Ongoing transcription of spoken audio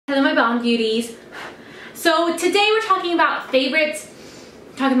Hello my Bomb Beauties. So today we're talking about favorites,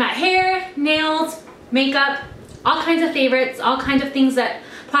 talking about hair, nails, makeup, all kinds of favorites, all kinds of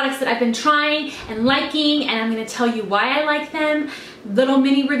products that I've been trying and liking, and I'm going to tell you why I like them, little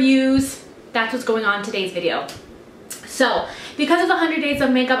mini reviews. That's what's going on in today's video. So because of the 100 days of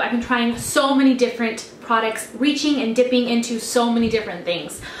makeup, I've been trying so many different products, reaching and dipping into so many different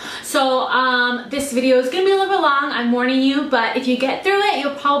things. So this video is going to be a little bit long, I'm warning you, but if you get through it,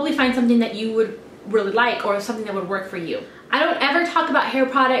 you'll probably find something that you would really like or something that would work for you. I don't ever talk about hair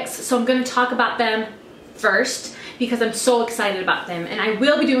products, so I'm going to talk about them first because I'm so excited about them, and I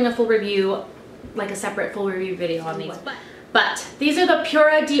will be doing a full review, like a separate full review video on these. But these are the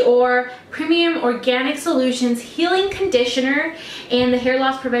Pura Premium Organic Solutions Healing Conditioner and the Hair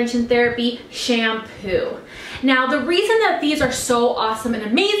Loss Prevention Therapy Shampoo. Now, the reason that these are so awesome and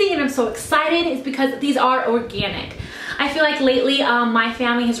amazing and I'm so excited is because these are organic. I feel like lately my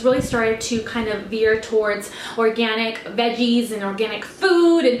family has really started to kind of veer towards organic veggies and organic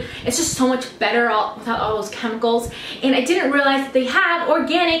food, and it's just so much better without all those chemicals. And I didn't realize that they have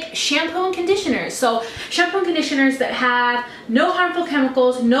organic shampoo and conditioners. So shampoo and conditioners that have no harmful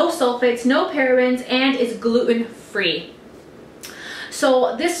chemicals, no sulfates, no parabens, and is gluten-free.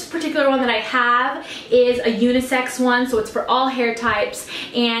 So this particular one that I have is a unisex one, so it's for all hair types,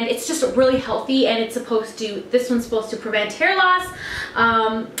 and it's just really healthy, and it's supposed to, this one's supposed to prevent hair loss,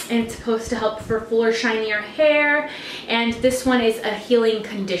 and it's supposed to help for fuller, shinier hair, and this one is a healing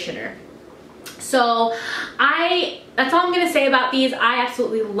conditioner. So that's all I'm going to say about these. I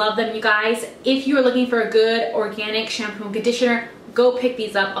absolutely love them, you guys. If you are looking for a good organic shampoo and conditioner, go pick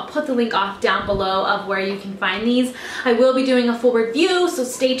these up. I'll put the link off down below of where you can find these. I will be doing a full review, so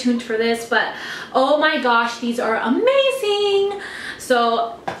stay tuned for this, but oh my gosh, these are amazing.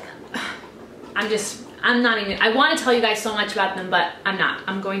 So I want to tell you guys so much about them, but I'm not.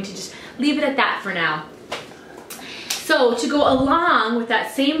 I'm going to just leave it at that for now. So to go along with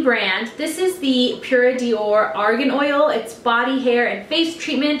that same brand, this is the Pura Argan Oil. It's body, hair, and face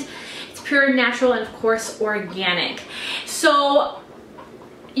treatment. It's pure, natural, and of course organic. So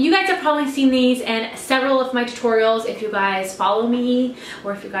you guys have probably seen these in several of my tutorials if you guys follow me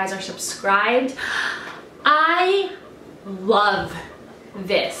or if you guys are subscribed. I love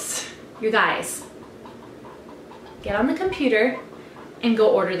this. You guys, get on the computer and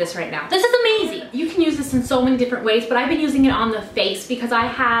go order this right now. This is amazing. You can use this in so many different ways, but I've been using it on the face because I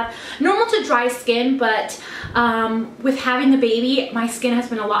have normal to dry skin, but with having the baby, my skin has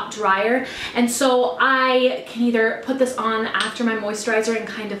been a lot drier, and so I can either put this on after my moisturizer and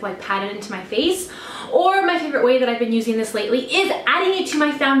kind of like pat it into my face, or my favorite way that I've been using this lately is adding it to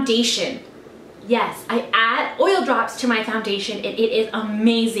my foundation. Yes, I add oil drops to my foundation, and it is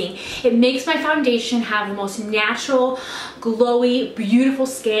amazing. It makes my foundation have the most natural, glowy, beautiful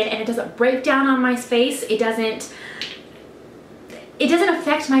skin, and it doesn't break down on my face. It doesn't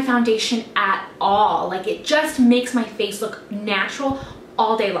affect my foundation at all. Like, it just makes my face look natural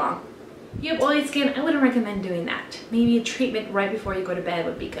all day long. If you have oily skin, I wouldn't recommend doing that. Maybe a treatment right before you go to bed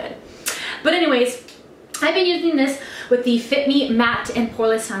would be good. But anyways, I've been using this with the Fit Me Matte and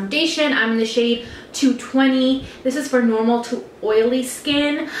Poreless Foundation. I'm in the shade 220. This is for normal to oily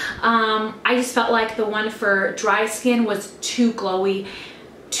skin. I just felt like the one for dry skin was too glowy,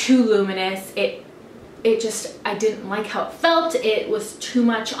 too luminous. I didn't like how it felt. It was too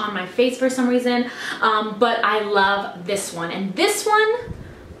much on my face for some reason, but I love this one. And this one,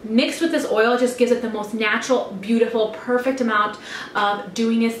 mixed with this oil, just gives it the most natural, beautiful, perfect amount of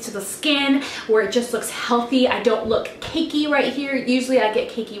dewiness to the skin where it just looks healthy. I don't look cakey right here. Usually I get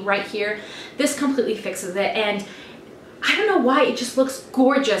cakey right here. This completely fixes it, and I don't know why, it just looks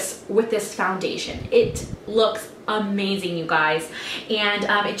gorgeous with this foundation. It looks amazing, you guys, and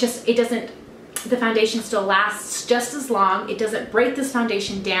the foundation still lasts just as long. It doesn't break this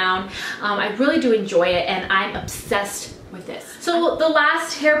foundation down. I really do enjoy it, and I'm obsessed with this. So the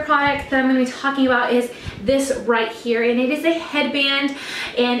last hair product that I'm going to be talking about is this right here, and it is a headband,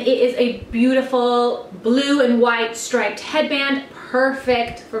 and it is a beautiful blue and white striped headband,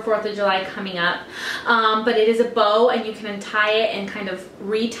 perfect for 4th of July coming up. But it is a bow, and you can untie it and kind of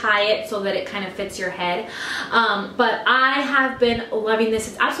retie it so that it kind of fits your head. But I have been loving this.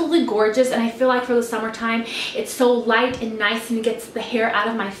 It's absolutely gorgeous, and I feel like for the summertime, it's so light and nice, and it gets the hair out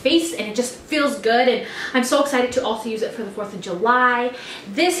of my face, and it just feels good, and I'm so excited to also use it for the 4th of July.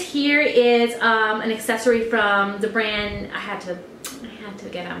 This here is an accessory glossary from the brand. I had to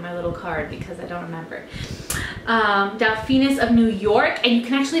get out my little card because I don't remember. Delphinus of New York, and you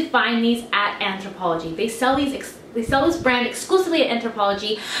can actually find these at Anthropologie. They sell this brand exclusively at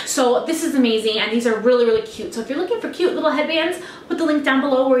Anthropologie, so this is amazing, and these are really, really cute. So if you're looking for cute little headbands, put the link down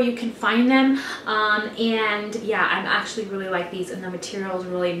below where you can find them. And yeah, I actually really like these, and the material is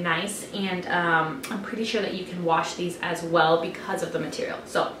really nice, and I'm pretty sure that you can wash these as well because of the material,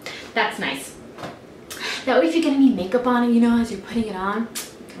 so that's nice. That way if you get any makeup on it, you know, as you're putting it on,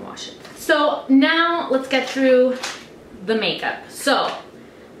 you can wash it. So now let's get through the makeup. So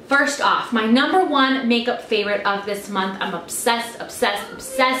first off, my #1 makeup favorite of this month. I'm obsessed, obsessed,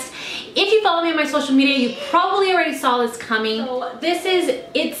 obsessed. If you follow me on my social media, you probably already saw this coming. So this is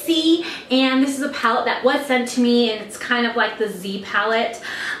Itsy, and this is a palette that was sent to me, and it's kind of like the Z palette.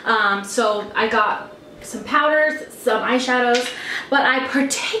 So I got some powders, some eyeshadows, but I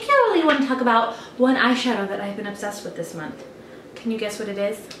particularly want to talk about one eyeshadow that I've been obsessed with this month. Can you guess what it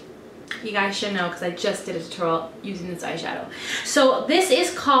is? You guys should know because I just did a tutorial using this eyeshadow. So this is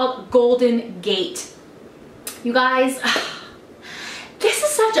called Golden Gate. You guys, this is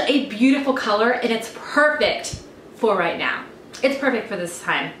such a beautiful color, and it's perfect for right now. It's perfect for this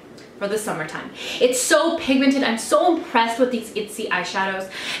time, for the summertime. It's so pigmented. I'm so impressed with these Itsy eyeshadows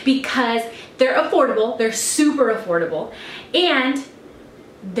because they're affordable. They're super affordable, and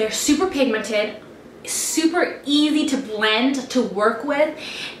they're super pigmented, super easy to blend, to work with.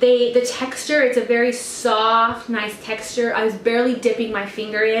 The texture, it's a very soft, nice texture. I was barely dipping my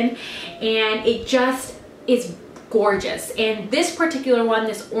finger in, and it just is gorgeous. And this particular one,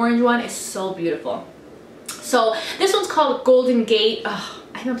 this orange one, is so beautiful. So this one's called Golden Gate. Oh,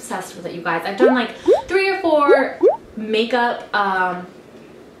 I'm obsessed with it, you guys. I've done like 3 or 4 makeup,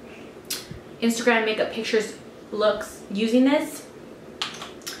 Instagram makeup pictures looks using this,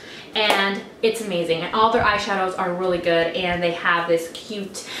 and it's amazing, and all their eyeshadows are really good, and they have this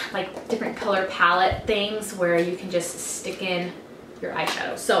cute like different color palette things where you can just stick in your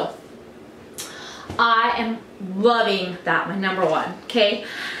eyeshadow. So I am loving that, my #1. Okay,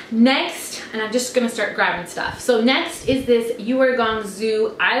 next, and I'm just gonna start grabbing stuff. So next is this Argan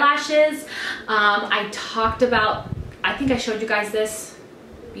Oil eyelashes. I talked about, I think I showed you guys this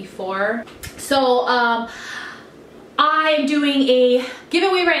before. So I'm doing a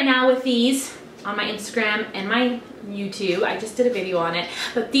giveaway right now with these on my Instagram and my YouTube. I just did a video on it,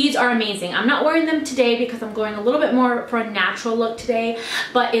 but these are amazing. I'm not wearing them today because I'm going a little bit more for a natural look today,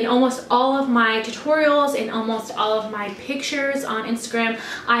 but in almost all of my tutorials, in almost all of my pictures on Instagram,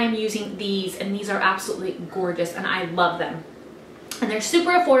 I am using these, and these are absolutely gorgeous, and I love them. And they're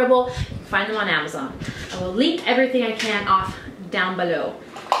super affordable. You can find them on Amazon. I will link everything I can off down below.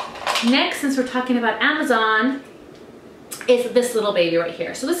 Next, since we're talking about Amazon, is this little baby right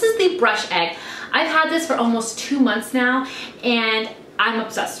here. So this is the brush egg. I've had this for almost 2 months now, and I'm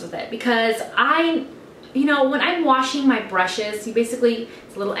obsessed with it because you know, when I'm washing my brushes, you basically,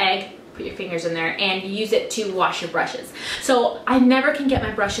 it's a little egg, put your fingers in there, and you use it to wash your brushes. So I never can get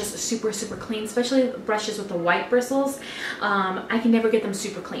my brushes super, super clean, especially brushes with the white bristles. I can never get them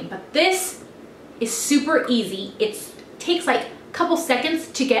super clean, but this is super easy. It takes like a couple seconds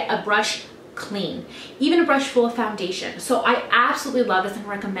to get a brush clean, even a brush full of foundation. So I absolutely love this and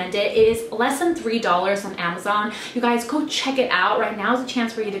recommend it. It is less than $3 on Amazon. You guys go check it out. Right now is a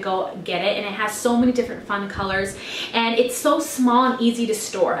chance for you to go get it, and it has so many different fun colors, and it's so small and easy to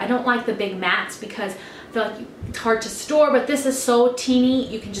store. I don't like the big mats because I feel like it's hard to store, but this is so teeny,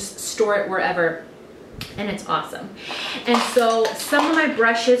 you can just store it wherever, and it's awesome. And so some of my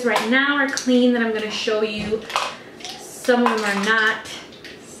brushes right now are clean that I'm going to show you. Some of them are not.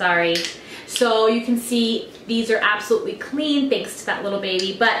 Sorry. So you can see these are absolutely clean thanks to that little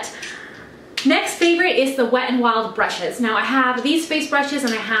baby. But next favorite is the Wet n Wild brushes. Now I have these face brushes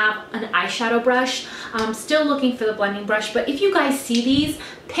and I have an eyeshadow brush. I'm still looking for the blending brush, but if you guys see these,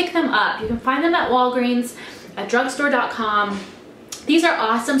 pick them up. You can find them at Walgreens, at drugstore.com. These are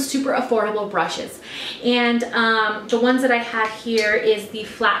awesome, super affordable brushes. And the ones that I have here is the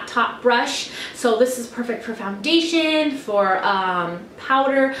flat top brush. So this is perfect for foundation, for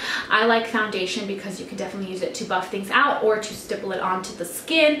powder. I like foundation because you can definitely use it to buff things out or to stipple it onto the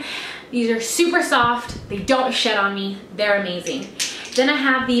skin. These are super soft. They don't shed on me. They're amazing. Then I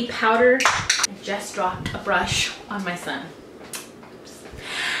have the powder. I just dropped a brush on my son.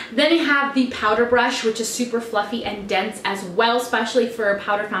 Then you have the powder brush, which is super fluffy and dense as well, especially for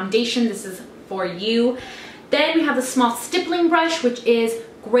powder foundation. This is for you. Then we have the small stippling brush, which is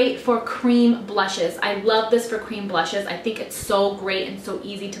great for cream blushes. I love this for cream blushes. I think it's so great and so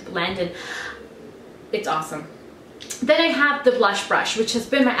easy to blend, and it's awesome. Then I have the blush brush, which has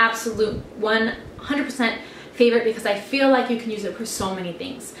been my absolute 100% 100% favorite because I feel like you can use it for so many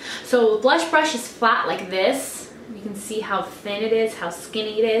things. So blush brush is flat like this. You can see how thin it is, how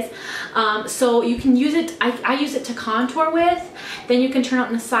skinny it is. So you can use it, I use it to contour with, then you can turn it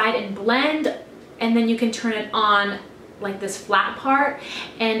on the side and blend, and then you can turn it on like this flat part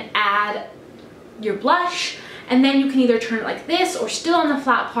and add your blush, and then you can either turn it like this or still on the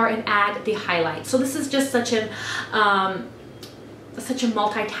flat part and add the highlight. So this is just such a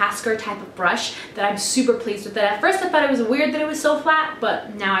multitasker type of brush that I'm super pleased with it. At first I thought it was weird that it was so flat,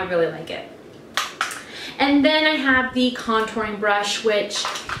 but now I really like it. And then I have the contouring brush, which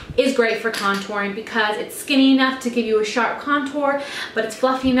is great for contouring because it's skinny enough to give you a sharp contour, but it's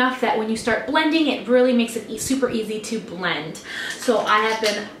fluffy enough that when you start blending, it really makes it super easy to blend. So I have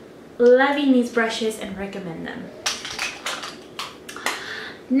been loving these brushes and recommend them.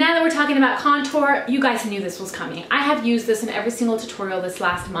 Now that we're talking about contour, you guys knew this was coming. I have used this in every single tutorial this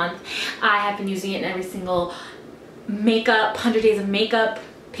last month. I have been using it in every single makeup, 100 days of makeup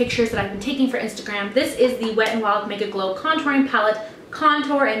pictures that I've been taking for Instagram. This is the Wet n Wild Make It Glow Contouring Palette,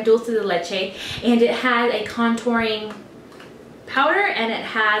 Contour and Dulce de Leche, and it has a contouring powder and it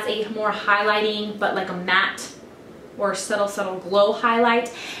has a more highlighting, but like a matte or subtle glow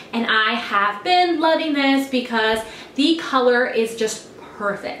highlight. And I have been loving this because the color is just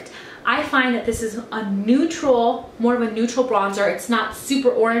perfect. I find that this is a neutral, more of a neutral bronzer. It's not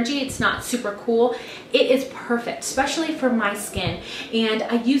super orangey, it's not super cool. It is perfect, especially for my skin. And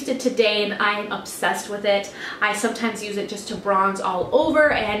I used it today and I am obsessed with it. I sometimes use it just to bronze all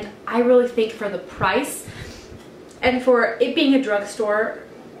over, and I really think for the price and for it being a drugstore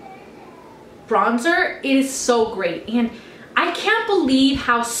bronzer, it is so great. And I can't believe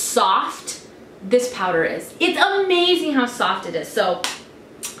how soft this powder is. It's amazing how soft it is. So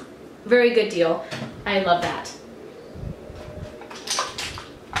very good deal. I love that.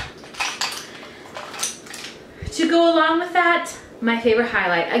 To go along with that, my favorite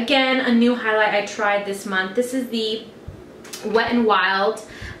highlight. Again, a new highlight I tried this month. This is the Wet n Wild,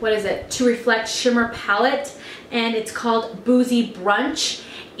 what is it? To Reflect Shimmer palette, and it's called Boozy Brunch,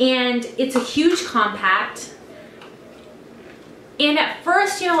 and it's a huge compact. And at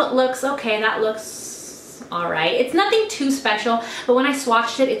first, you know, it looks okay, that looks all right. It's nothing too special, but when I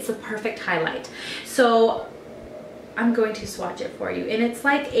swatched it, it's the perfect highlight. So I'm going to swatch it for you, and it's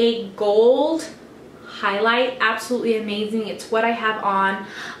like a gold highlight, absolutely amazing. It's what I have on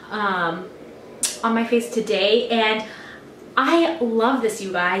my face today, and I love this,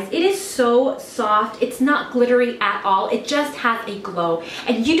 you guys. It is so soft. It's not glittery at all. It just has a glow,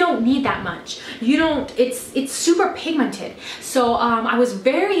 and you don't need that much. You don't, it's super pigmented. So I was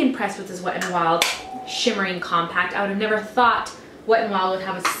very impressed with this Wet n Wild shimmering compact. I would have never thought Wet n Wild would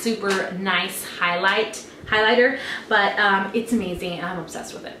have a super nice highlighter, but it's amazing and I'm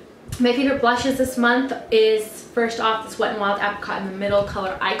obsessed with it. My favorite blushes this month is, first off, this Wet n Wild Apricot in the Middle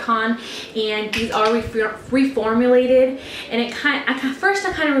color Icon, and these are reformulated, and at first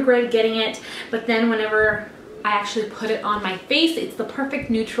I kind of regretted getting it, but then whenever I actually put it on my face, it's the perfect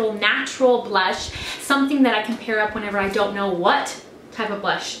neutral, natural blush, something that I can pair up whenever I don't know what type of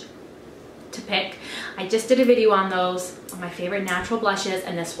blush to pick. I just did a video on those, on my favorite natural blushes,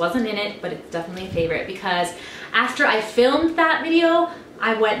 and this wasn't in it, but it's definitely a favorite because after I filmed that video,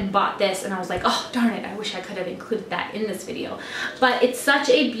 I went and bought this and I was like, oh darn it, I wish I could have included that in this video. But it's such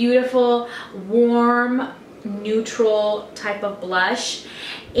a beautiful, warm, neutral type of blush,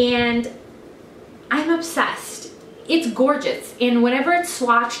 and I'm obsessed. It's gorgeous, and whenever it's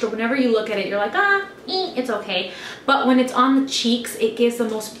swatched or whenever you look at it, you're like, it's okay. But when it's on the cheeks, it gives the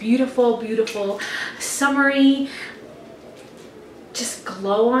most beautiful, beautiful, summery, just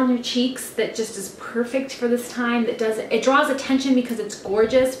glow on your cheeks that just is perfect for this time. It draws attention because it's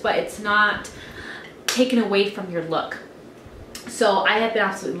gorgeous, but it's not taken away from your look. So I have been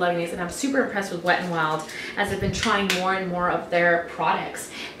absolutely loving these, and I'm super impressed with Wet n Wild as I've been trying more and more of their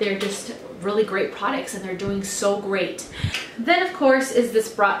products. They're just really great products and they're doing so great. Then of course is this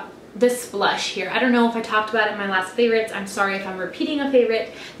blush here. I don't know if I talked about it in my last favorites. I'm sorry if I'm repeating a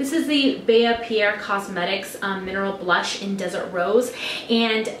favorite. This is the Pierre Cosmetics Mineral Blush in Desert Rose,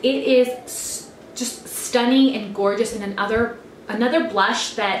 and it is just stunning and gorgeous, and another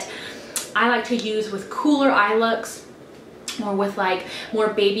blush that I like to use with cooler eye looks or with like more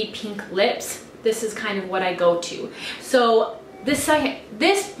baby pink lips. This is kind of what I go to. So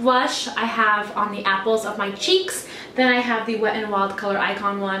this blush I have on the apples of my cheeks. Then I have the Wet n Wild color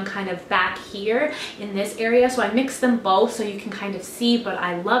Icon one kind of back here in this area. So I mix them both so you can kind of see, but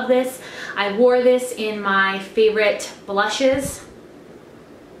I love this. I wore this in my favorite blushes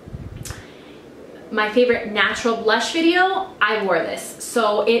my favorite natural blush video, I wore this.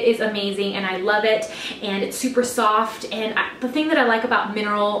 So it is amazing and I love it, and it's super soft. And the thing that I like about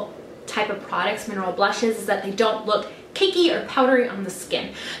mineral type of products, mineral blushes, is that they don't look cakey or powdery on the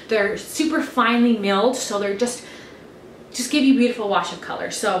skin. They're super finely milled, so they're just give you a beautiful wash of color.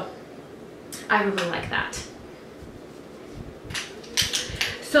 So I really like that.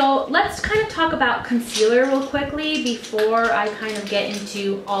 So let's kind of talk about concealer real quickly before I kind of get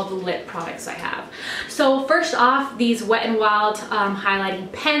into all the lip products I have. So first off, these Wet n Wild highlighting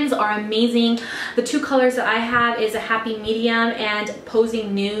pens are amazing. The two colors that I have is a Happy Medium and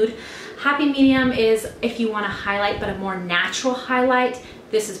Posing Nude. Happy Medium is if you want to highlight but a more natural highlight,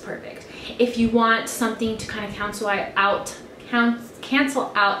 this is perfect. If you want something to kind of cancel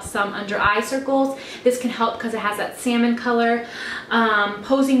out some under eye circles, this can help because it has that salmon color.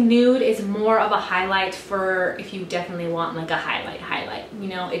 Posing Nude is more of a highlight for if you definitely want like a highlight. You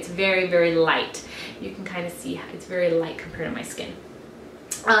know, it's very, very light. You can kind of see it's very light compared to my skin.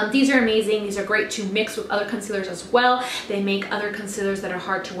 These are amazing. These are great to mix with other concealers as well. They make other concealers that are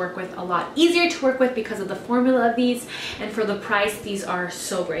hard to work with a lot easier to work with because of the formula of these, and for the price, these are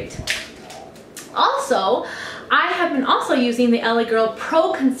so great. Also, I have been also using the LA Girl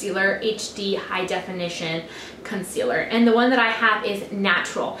Pro Concealer HD High Definition Concealer, and the one that I have is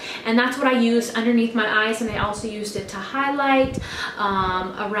natural, and that's what I used underneath my eyes, and I also used it to highlight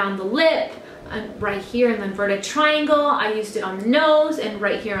around the lip, right here in the inverted triangle. I used it on the nose and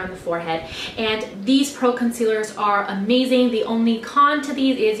right here on the forehead. And these Pro Concealers are amazing. The only con to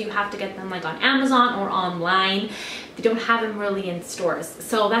these is you have to get them like on Amazon or online. They don't have them really in stores.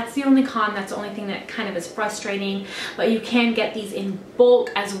 So that's the only con. That's the only thing that kind of is frustrating. But you can get these in bulk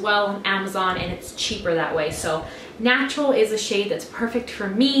as well on Amazon, and it's cheaper that way. So natural is a shade that's perfect for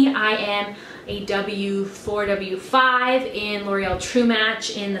me. I am a W4, W5 in L'Oreal True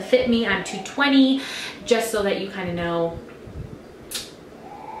Match. In the Fit Me, I'm 220, just so that you kind of know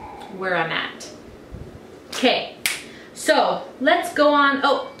where I'm at. Okay, so let's go on.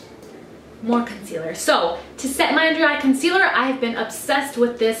 Oh, more concealer. So to set my under eye concealer, I have been obsessed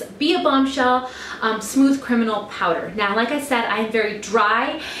with this Be a Bombshell Smooth Criminal Powder. Now, like I said, I'm very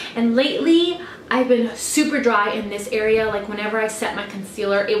dry, and lately I've been super dry in this area. Like whenever I set my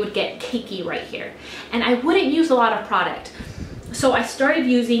concealer, it would get cakey right here, and I wouldn't use a lot of product. So I started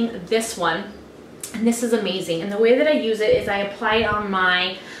using this one, and this is amazing. And the way that I use it is I apply it on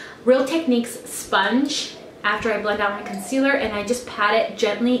my Real Techniques sponge after I blend out my concealer, and I just pat it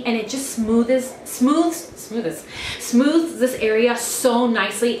gently, and it just smooths this area so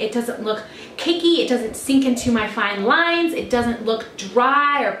nicely. It doesn't look cakey, it doesn't sink into my fine lines, it doesn't look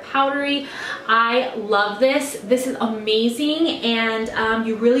dry or powdery. I love this. This is amazing, and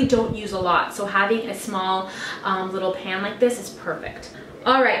you really don't use a lot, so having a small little pan like this is perfect.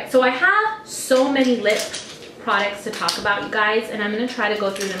 Alright, so I have so many lip products to talk about, you guys, and I'm going to try to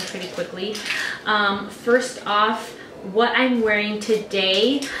go through them pretty quickly. First off, what I'm wearing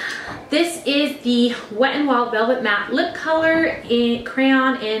today, this is the Wet n Wild Velvet Matte Lip Color in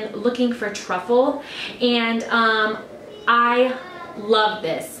Crayon in Looking for Truffle, and I love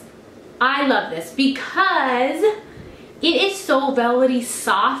this. I love this because it is so velvety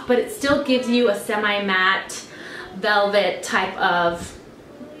soft, but it still gives you a semi-matte velvet type of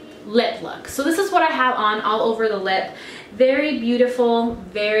lip look. So this is what I have on all over the lip. Very beautiful,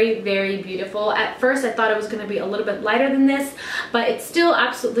 very, very beautiful. At first I thought it was going to be a little bit lighter than this, but it's still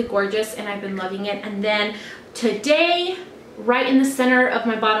absolutely gorgeous, and I've been loving it. And then today, right in the center of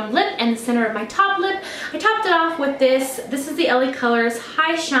my bottom lip and the center of my top lip, I topped it off with this. This is the LA Colors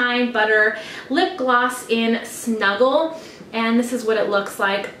High Shine Butter Lip Gloss in Snuggle, and this is what it looks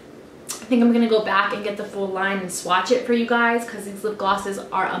like. I think I'm going to go back and get the full line and swatch it for you guys, because these lip glosses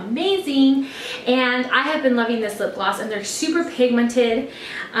are amazing, and I have been loving this lip gloss, and they're super pigmented.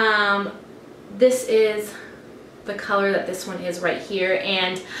 This is the color that this one is right here,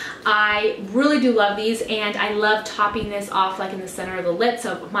 and I really do love these, and I love topping this off like in the center of the lips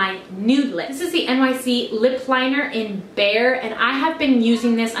of my nude lip. This is the NYC lip liner in Bare, and I have been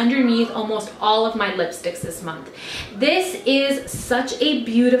using this underneath almost all of my lipsticks this month. This is such a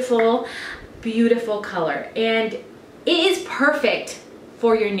beautiful, beautiful color, and it is perfect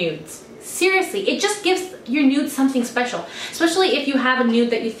for your nudes. Seriously, it just gives your nude something special, especially if you have a nude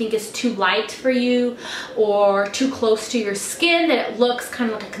that you think is too light for you or too close to your skin that it looks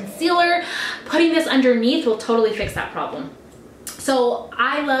kind of like a concealer. Putting this underneath will totally fix that problem. So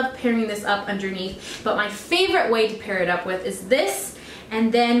I love pairing this up underneath, but my favorite way to pair it up with is this,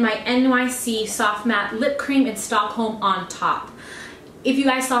 and then my NYC Soft Matte Lip Cream in Stockholm on top. If you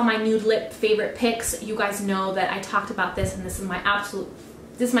guys saw my nude lip favorite pics, you guys know that I talked about this, and this is my absolute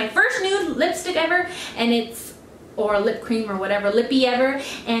This is my first nude lipstick ever, and it's, or lip cream or whatever, lippy ever,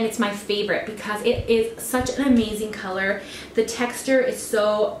 and it's my favorite because it is such an amazing color. The texture is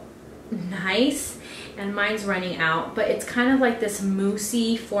so nice, and mine's running out, but it's kind of like this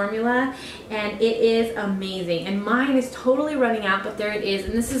moussey formula, and it is amazing. And mine is totally running out, but there it is,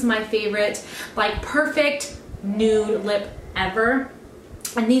 and this is my favorite, like, perfect nude lip ever.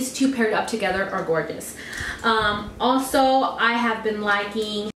 And these two paired up together are gorgeous. Also, I have been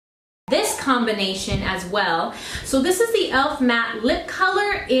liking this combination as well. So this is the e.l.f. matte lip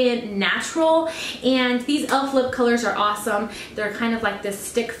color in natural, and these e.l.f. lip colors are awesome. They're kind of like this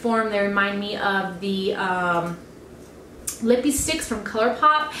stick form. They remind me of the lippy sticks from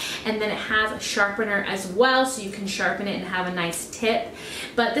ColourPop, and then it has a sharpener as well, so you can sharpen it and have a nice tip.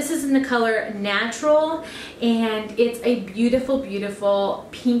 But this is in the color Natural, and it's a beautiful, beautiful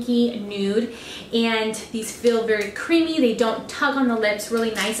pinky nude, and these feel very creamy. They don't tug on the lips,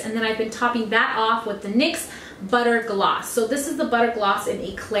 really nice. And then I've been topping that off with the NYX Butter Gloss. So this is the Butter Gloss in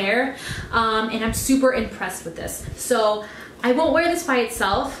Eclair, and I'm super impressed with this. So I won't wear this by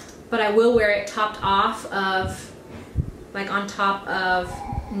itself, but I will wear it topped off of, like, on top of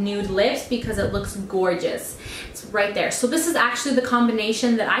nude lips, because it looks gorgeous. It's right there. So this is actually the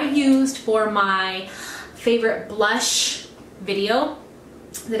combination that I used for my favorite blush video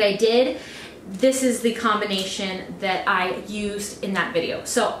that I did. This is the combination that I used in that video.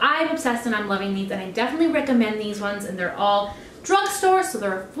 So I'm obsessed and I'm loving these, and I definitely recommend these ones, and they're all drugstore, so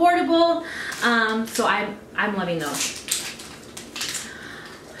they're affordable. So I'm loving those.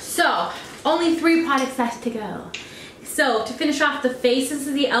 So only 3 products left to go. So to finish off the face, this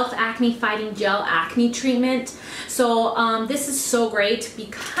is the e.l.f. Acne Fighting Gel Acne Treatment. So this is so great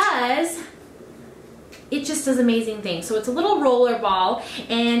because it just does amazing things. So it's a little roller ball,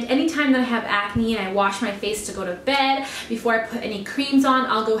 and anytime that I have acne and I wash my face to go to bed, before I put any creams on,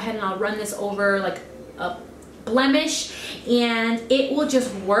 I'll go ahead and I'll run this over like a blemish, and it will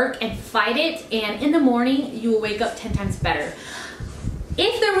just work and fight it, and in the morning you will wake up 10 times better.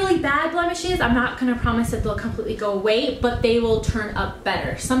 If they're really bad blemishes, I'm not going to promise that they'll completely go away, but they will turn up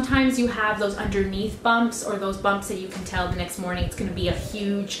better. Sometimes you have those underneath bumps, or those bumps that you can tell the next morning it's going to be a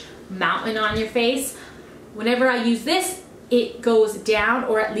huge mountain on your face. Whenever I use this, it goes down,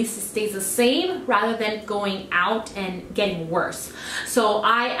 or at least it stays the same, rather than going out and getting worse. So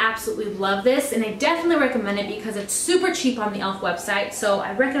I absolutely love this, and I definitely recommend it because it's super cheap on the e.l.f. website. So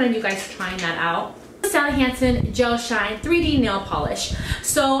I recommend you guys trying that out. Sally Hansen Gel Shine 3D Nail Polish.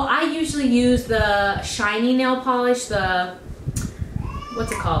 So I usually use the shiny nail polish, the,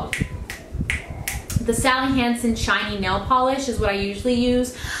 what's it called? The Sally Hansen Shiny Nail Polish is what I usually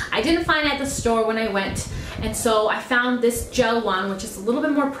use. I didn't find it at the store when I went, and so I found this gel one, which is a little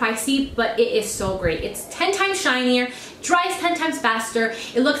bit more pricey, but it is so great. It's 10 times shinier, dries 10 times faster,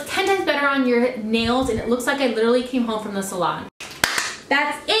 it looks 10 times better on your nails, and it looks like I literally came home from the salon.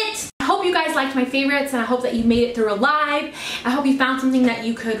 That's it! I hope you guys liked my favorites, and I hope that you made it through alive. I hope you found something that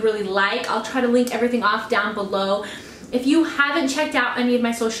you could really like. I'll try to link everything off down below. If you haven't checked out any of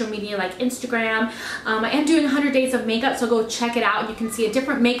my social media, like Instagram, I am doing 100 days of makeup, so go check it out. You can see a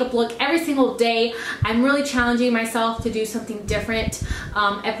different makeup look every single day. I'm really challenging myself to do something different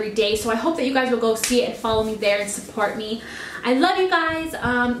every day, so I hope that you guys will go see it and follow me there and support me. I love you guys.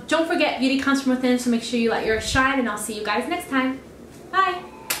 Don't forget, beauty comes from within, so make sure you let yours shine, and I'll see you guys next time. Bye!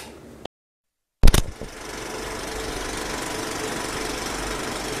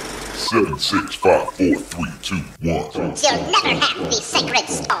 Seven, 6, 5, 4, 3, 2, 1. You'll never have the sacred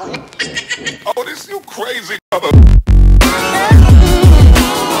stone. Oh, this you crazy mother.